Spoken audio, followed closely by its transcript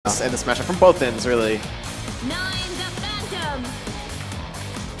And the smash up from both ends, really.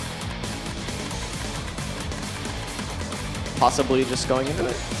 Possibly just going into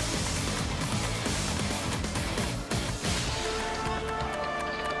it.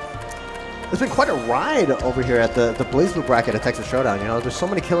 It's been quite a ride over here at the BlazBlue bracket at Texas Showdown. You know, there's so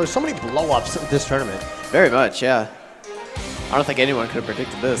many killers, so many blow-ups in this tournament. Very much, yeah. I don't think anyone could have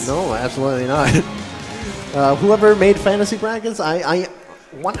predicted this. No, absolutely not. Whoever made fantasy brackets, I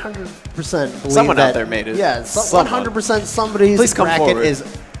 100% believe someone that, out there made it. Yeah, 100% somebody's bracket is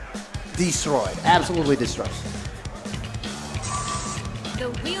destroyed. Absolutely destroyed. The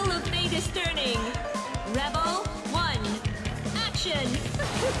wheel of fate is turning. Rebel 1, action.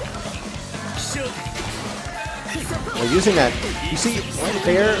 We're using that. You see, right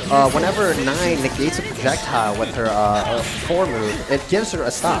there, whenever 9 negates a projectile with her 4 move, it gives her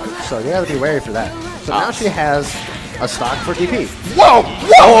a stock. So you have to be wary for that. So now she has a stock for DP. Whoa!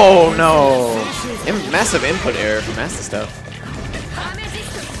 Whoa! Oh, no. Massive input error from Masta stuff.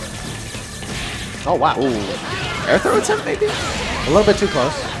 Oh, wow. Ooh. Air throw attempt, maybe? A little bit too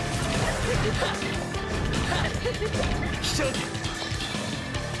close.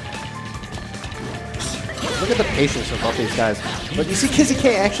 Look at the patience of both these guys. But you see Kizzie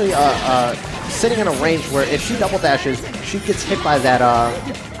K actually sitting in a range where if she double dashes, she gets hit by that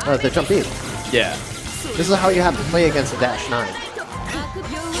the jump beat. Yeah. This is how you have to play against a dash 9. Get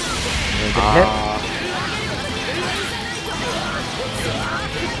hit.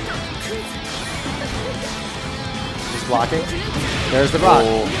 Just blocking. There's the rock.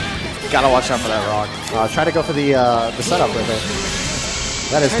 Oh, gotta watch out for that rock. Try to go for the setup with it.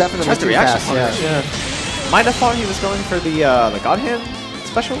 That is definitely too fast. Yeah. Might have thought he was going for the God Hand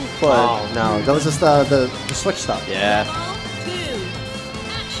special, but oh, no, that was just the switch stuff. Yeah.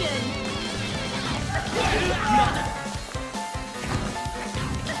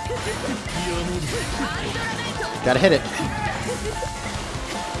 Gotta hit it.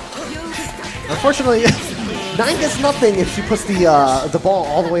 Unfortunately, 9 gets nothing if she puts the ball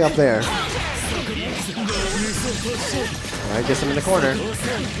all the way up there. Alright, gets him in the corner.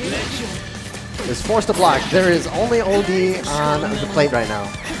 Is forced to block. There is only OD on the plate right now.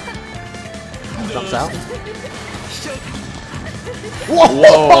 Jumps out. Whoa!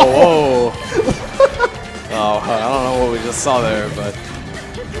 Whoa! Oh, I don't know what we just saw there, but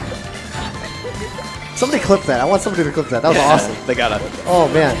somebody clip that. I want somebody to clip that. That was awesome. They gotta. Oh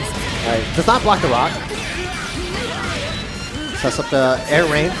man! All right, does not block the rock. Sets up the air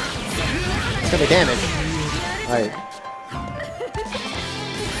rain. It's gonna be damage. All right.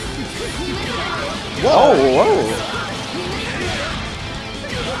 Whoa! Whoa!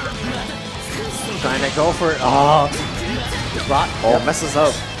 Trying to go for it. Oh, rock. Oh, yep. Messes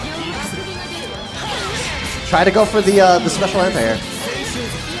up. Try to go for the special anti-air.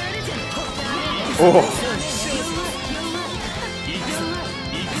 Oh.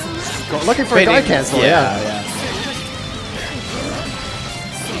 Looking for a guard cancel. Yeah.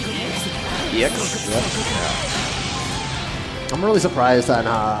 EX. Yep. I'm really surprised on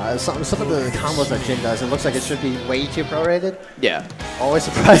some of the combos that Jin does. It looks like it should be way too prorated. Yeah. Always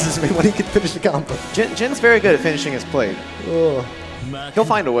surprises me when he can finish the combo. Jin's very good at finishing his plate. Oh. He'll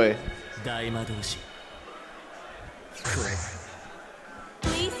find a way.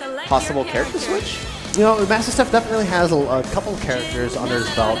 Possible character switch? You know, Master Stef definitely has a couple of characters under his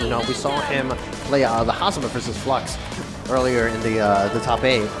belt. You know, we saw him play the Hazama versus Flux earlier in the top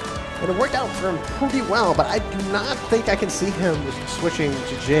 8. And it worked out for him pretty well, but I do not think I can see him switching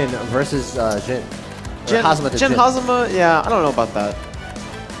to Jin versus Jin. Hazama to Jin. Hazama, yeah, I don't know about that.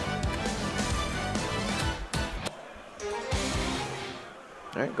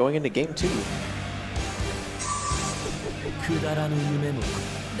 Alright, going into game 2.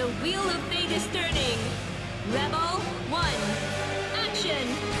 The wheel of fate is turning. Rebel 1, action.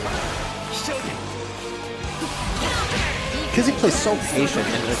 Kizzie plays so patient,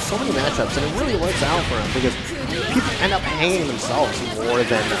 and there's so many matchups, and it really works out for him because people end up hanging themselves more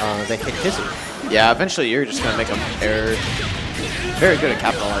than they hit Kizzie. Yeah, eventually you're just going to make them air. Very good at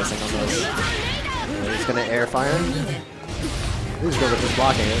capitalizing on those. He's going to air fire. He's good with just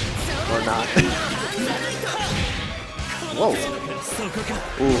blocking it, or not. Whoa.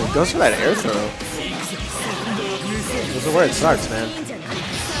 Ooh, goes for that air throw. This is where it starts, man.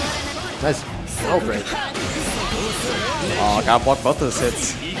 Nice throw break. Oh, gotta block both those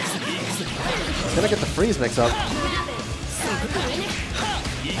hits. He's gonna get the freeze mix up.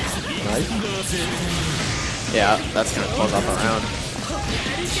 Nice. Yeah, that's gonna close off the round.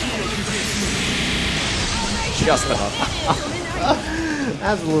 Just enough.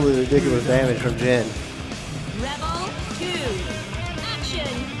 Absolutely ridiculous damage from Jin. Rebel 2, action.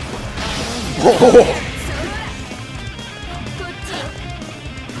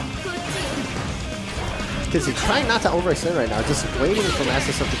 Kizzie trying not to overextend right now, just waiting for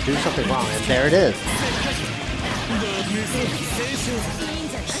Masta Stef to do something wrong, and there it is.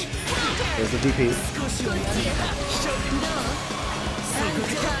 There's the DP.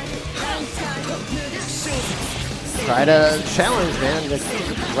 Try to challenge, man.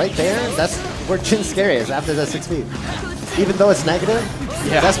 Right there, that's where Jin's scary is, after that 6 feet. Even though it's negative,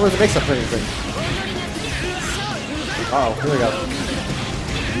 that's where the mix-up thing is. Uh oh, here we go.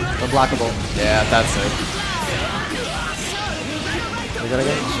 Unblockable. Yeah, that's it. We're gonna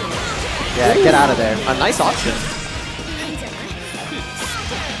get... Yeah, get out of there. A nice option.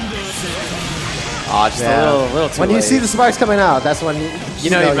 Aw, just a little too When late. you see the sparks coming out, that's when you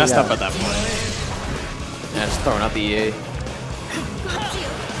know you messed up at that point. Yeah, just throwing out the EA.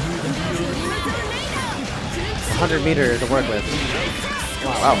 100 meter to work with.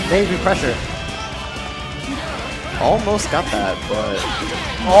 Wow, maybe pressure. Almost got that, but...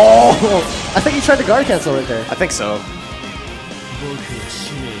 Oh! I think he tried to guard cancel right there. I think so.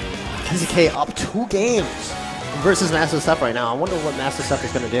 Kizzie K up 2 games versus Masta Stef right now. I wonder what Masta Stef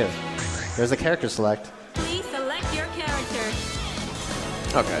is going to do. There's a character select. Please select your character.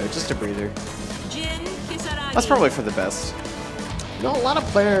 Okay, just a breather. Jin Kisaragi. That's probably for the best. You know, a lot of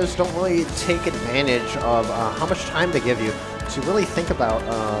players don't really take advantage of how much time they give you to really think about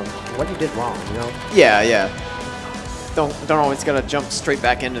what you did wrong, you know? Yeah, yeah. Don't always gotta jump straight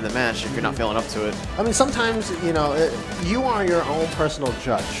back into the match if you're not feeling up to it. I mean, sometimes, you know, you are your own personal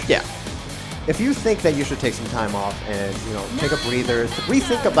judge. Yeah. If you think that you should take some time off and, you know, take a breather,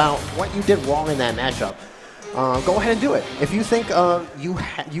 rethink about what you did wrong in that matchup, go ahead and do it. If you think you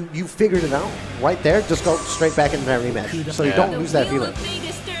figured it out right there, just go straight back into that rematch so you don't lose that feeling.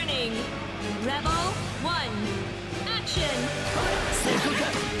 Rebel 1. Action.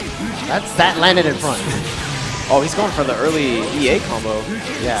 That landed in front. Oh, he's going for the early EA combo.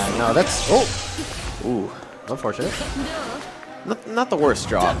 Yeah, no, that's... Oh! Ooh, unfortunate. Not the worst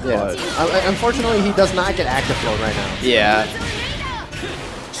drop, Yeah. but... Unfortunately, he does not get active float right now. Yeah.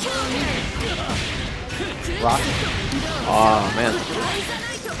 Rock. Oh, man.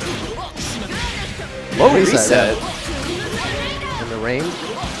 Low reset. In the rain.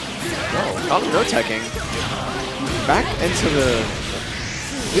 No teching. Back into the...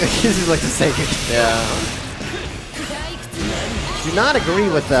 Kizzie's like to say it. Yeah. Do not agree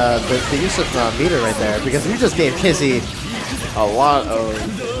with the use of meter right there, because you just gave Kizzie a lot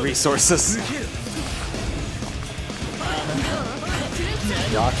of resources.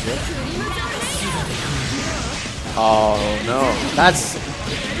 Oh no, that's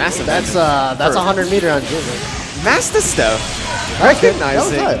massive. That's 100 meter on Jin. Masta Stef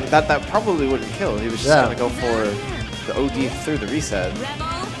recognizing that probably wouldn't kill. He was just gonna go for the OD through the reset.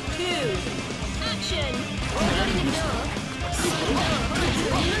 Rebel 2. Action.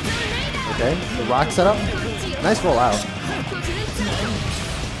 Okay, the rock setup. Nice roll out.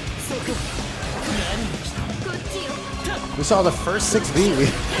 We saw the first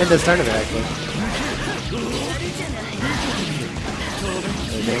 6v in this tournament, actually.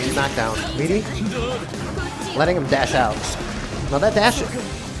 He's knocked down. Meaty, letting him dash out. Now that dash,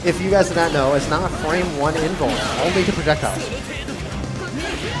 if you guys did not know, is not a frame 1 invuln, only to projectiles.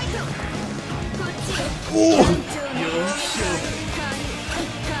 Ooh.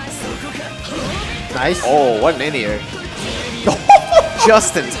 Nice. Oh, what an in-air.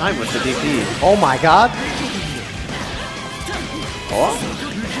 Just in time with the DP. Oh my god. Oh.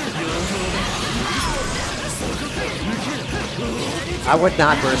 I would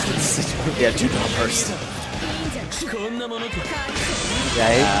not burst in this situation. Yeah, do not burst.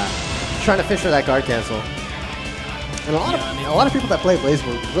 Yeah, he's trying to fish for that guard cancel. And a lot of people that play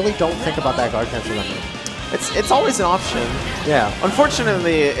BlazBlue really don't think about that guard cancel that much. It's always an option. Yeah.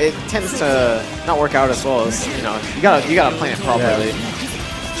 Unfortunately, it tends to not work out as well as, you know, you gotta plan it properly. Yeah.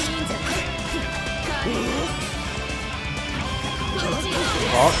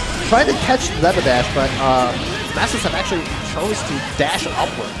 Well, tried to catch the Leva Dash, but Masta Stef actually chose to dash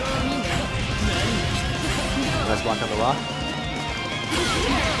upward. Nice block on the rock.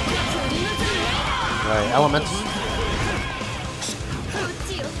 Alright, Element.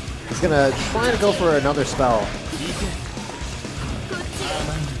 He's gonna try to go for another spell.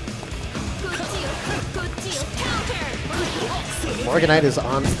 Morganite is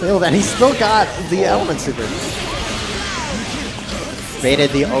on field, and he's still got the Element Super.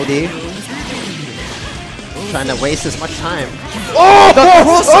 Baited the OD. Trying to waste as much time. Oh, the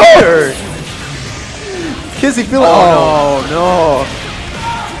crossover! Kizzie feeling. Oh, no.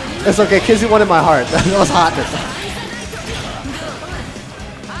 It's okay, Kizzie won in my heart. That was hot this time.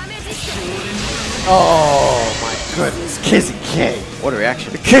 Oh my goodness, Kizzie K. What a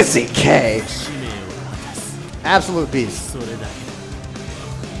reaction. Kizzie K. Absolute beast.